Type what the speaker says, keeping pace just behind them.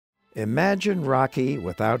Imagine Rocky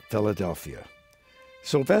without Philadelphia.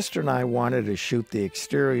 Sylvester and I wanted to shoot the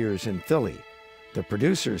exteriors in Philly. The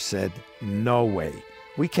producers said, "No way.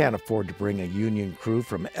 We can't afford to bring a union crew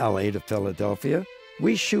from LA to Philadelphia.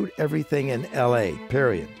 We shoot everything in LA,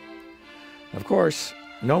 period." Of course,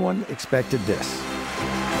 no one expected this.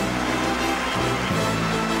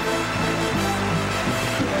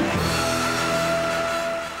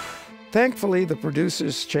 Thankfully, the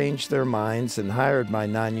producers changed their minds and hired my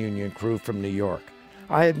non-union crew from New York.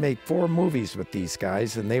 I had made 4 movies with these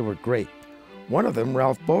guys, and they were great. One of them,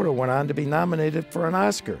 Ralph Boda, went on to be nominated for an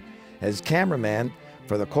Oscar as cameraman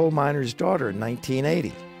for The Coal Miner's Daughter in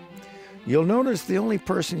 1980. You'll notice the only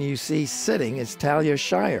person you see sitting is Talia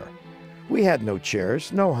Shire. We had no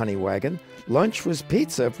chairs, no honey wagon. Lunch was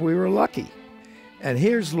pizza if we were lucky. And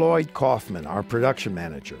here's Lloyd Kaufman, our production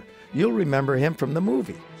manager. You'll remember him from the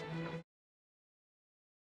movie.